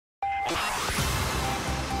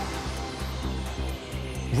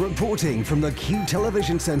Reporting from the Q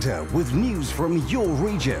Television Centre with news from your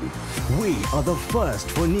region. We are the first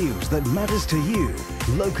for news that matters to you,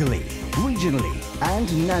 locally, regionally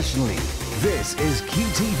and nationally. This is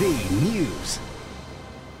QTV News.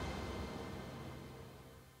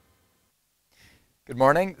 Good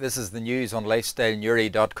morning, this is the news on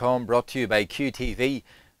lifestylenewry.com, brought to you by QTV.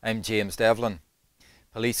 I'm James Devlin.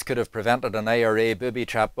 Police could have prevented an IRA booby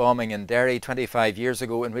trap bombing in Derry 25 years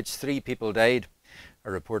ago in which 3 people died. A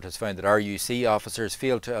report has found that RUC officers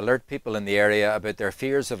failed to alert people in the area about their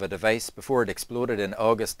fears of a device before it exploded in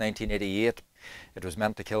August 1988. It was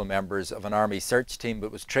meant to kill members of an army search team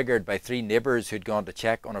but was triggered by 3 neighbours who'd gone to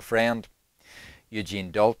check on a friend. Eugene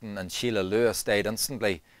Dalton and Sheila Lewis died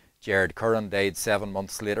instantly. Jared Curran died 7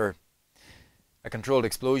 months later. A controlled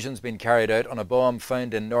explosion's been carried out on a bomb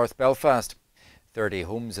found in North Belfast. 30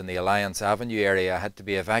 homes in the Alliance Avenue area had to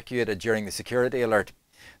be evacuated during the security alert.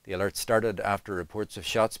 The alert started after reports of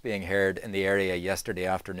shots being heard in the area yesterday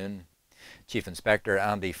afternoon. Chief Inspector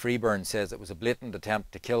Andy Freeburn says it was a blatant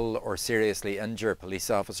attempt to kill or seriously injure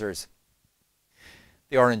police officers.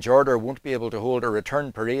 The Orange Order won't be able to hold a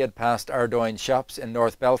return parade past Ardoyne shops in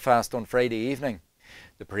North Belfast on Friday evening.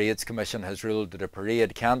 The Parades Commission has ruled that a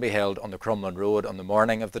parade can be held on the Crumlin Road on the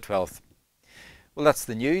morning of the 12th. Well, that's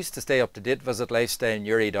the news. To stay up to date, visit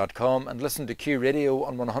lifestylenewry.com and listen to Q Radio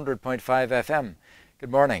on 100.5 FM. Good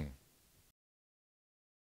morning.